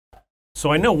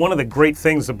So I know one of the great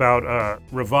things about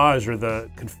Rivage are the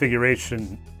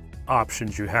configuration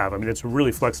options you have. I mean, it's a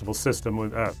really flexible system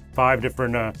with 5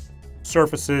 different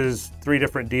surfaces, 3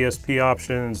 different DSP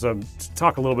options.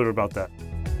 Talk a little bit about that.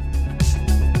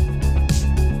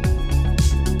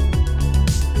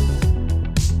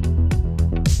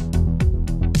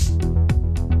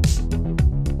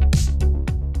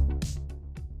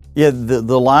 Yeah,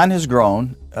 the line has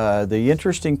grown. The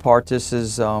interesting part, this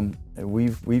is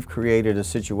we've created a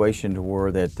situation to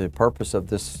where that the purpose of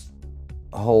this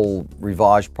whole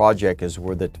Rivage project is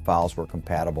where that the files were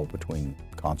compatible between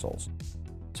consoles.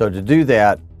 So to do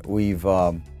that, we've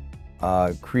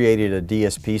created a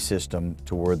DSP system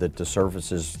to where that the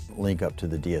surfaces link up to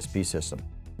the DSP system.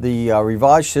 The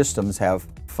Rivage systems have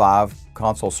 5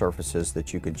 console surfaces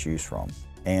that you can choose from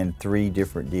and 3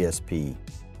 different DSP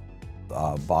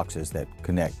boxes that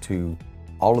connect to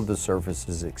all of the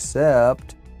surfaces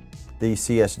except the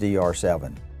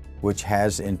CSD-R7, which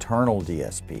has internal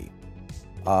DSP.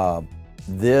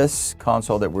 This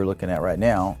console that we're looking at right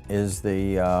now is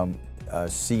the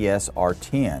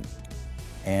CS-R10,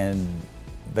 and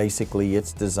basically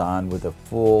it's designed with a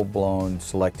full-blown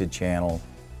selected channel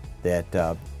that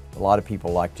a lot of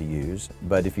people like to use.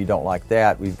 But if you don't like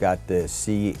that, we've got the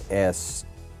CS-R5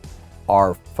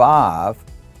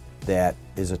 that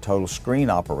is a total screen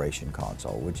operation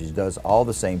console, which does all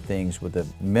the same things with a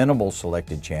minimal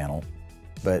selected channel,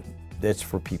 but that's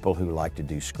for people who like to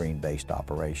do screen-based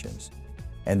operations.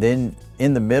 And then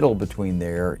in the middle between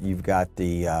there, you've got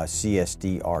the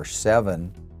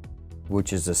CSD-R7,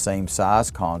 which is the same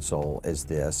size console as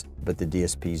this, but the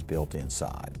DSP is built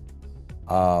inside.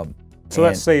 So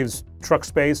that saves truck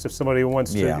space if somebody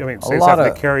wants to, Yeah, I mean, say have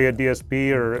to carry a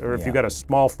DSP, or if you've got a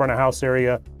small front of house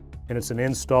area and it's an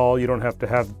install, you don't have to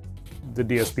have the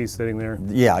DSP sitting there.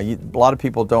 Yeah, a lot of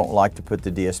people don't like to put the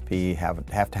DSP, have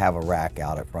to have a rack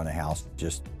out at front of house. You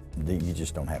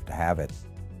just don't have to have it.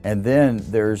 And then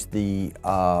there's the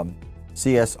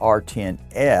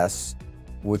CS-R10S,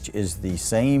 which is the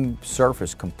same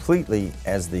surface completely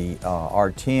as the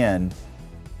R10,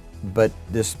 but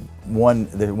the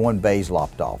one bay's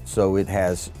lopped off. So it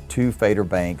has 2 fader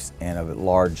banks and a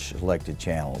large selected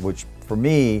channel, which for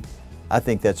me, I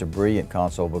think that's a brilliant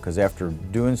console, because after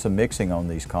doing some mixing on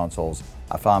these consoles,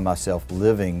 I find myself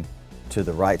living to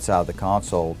the right side of the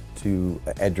console to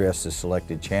address the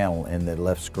selected channel, and the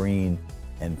left screen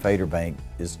and fader bank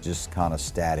is just kind of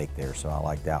static there, so I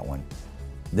like that one.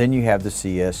 Then you have the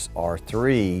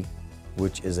CS-R3,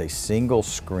 which is a single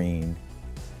screen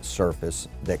surface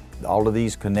that all of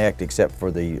these connect, except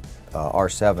for the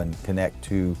R7, connect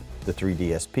to the 3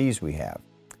 DSPs we have.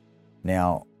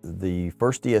 Now, the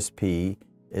first DSP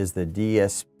is the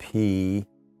Dsp-R10,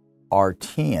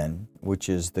 which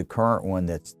is the current one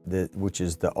which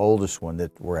is the oldest one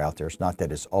that we're out there. It's not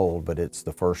that it's old, but it's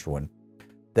the first one.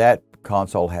 That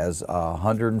console has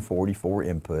 144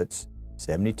 inputs,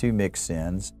 72 mix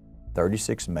sends,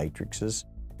 36 matrices,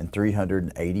 and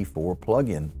 384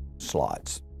 plug-in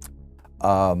slots.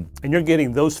 And you're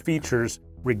getting those features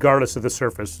regardless of the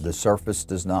surface. The surface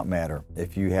does not matter.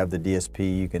 If you have the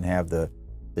DSP, you can have the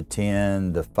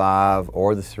 10, the 5,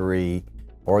 or the 3,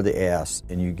 or the S,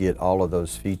 and you get all of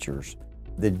those features.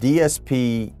 The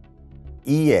Dsp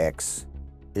Ex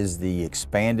is the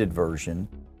expanded version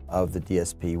of the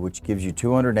DSP, which gives you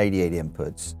 288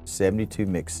 inputs, 72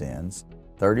 mix sends,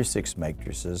 36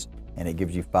 matrices, and it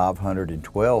gives you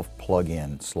 512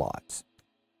 plug-in slots.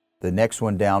 The next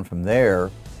one down from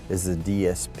there is the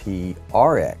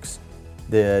dsp-rx.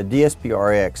 The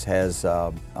dsp-rx has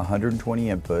 120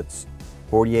 inputs,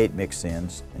 48 mix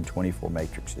sends, and 24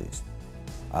 matrices,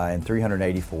 and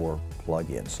 384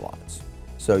 plug-in slots.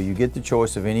 So you get the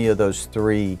choice of any of those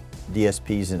 3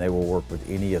 DSPs, and they will work with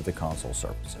any of the console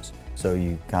surfaces. So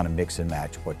you kind of mix and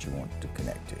match what you want to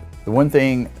connect to. The one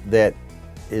thing that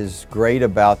is great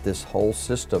about this whole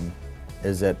system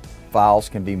is that files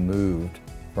can be moved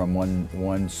from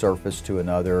one surface to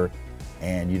another,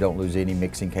 and you don't lose any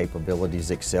mixing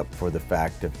capabilities except for the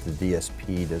fact that the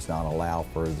DSP does not allow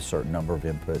for a certain number of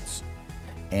inputs.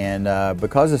 And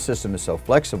because the system is so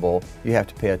flexible, you have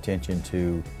to pay attention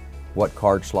to what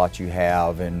card slots you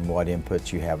have and what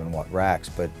inputs you have and what racks,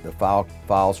 but the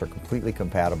files are completely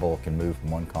compatible, can move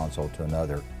from one console to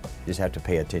another. You just have to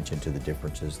pay attention to the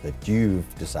differences that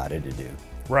you've decided to do.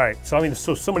 Right, so I mean,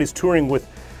 so somebody's touring with,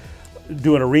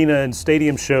 doing arena and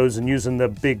stadium shows and using the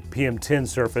big PM10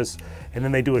 surface, and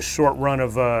then they do a short run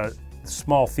of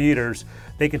small theaters,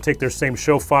 they can take their same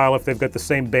show file if they've got the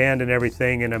same band and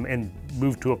everything, and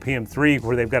move to a PM3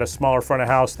 where they've got a smaller front of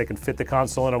house. They can fit the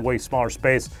console in a way smaller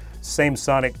space, same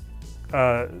sonic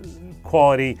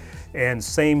quality and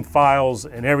same files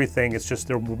and everything. It's just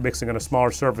they're mixing on a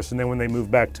smaller surface, and then when they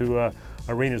move back to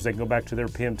arenas, they can go back to their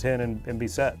PM10 and be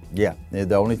set. Yeah,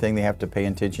 the only thing they have to pay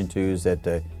attention to is that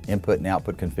the input and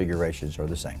output configurations are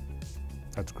the same.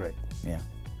 That's great. Yeah.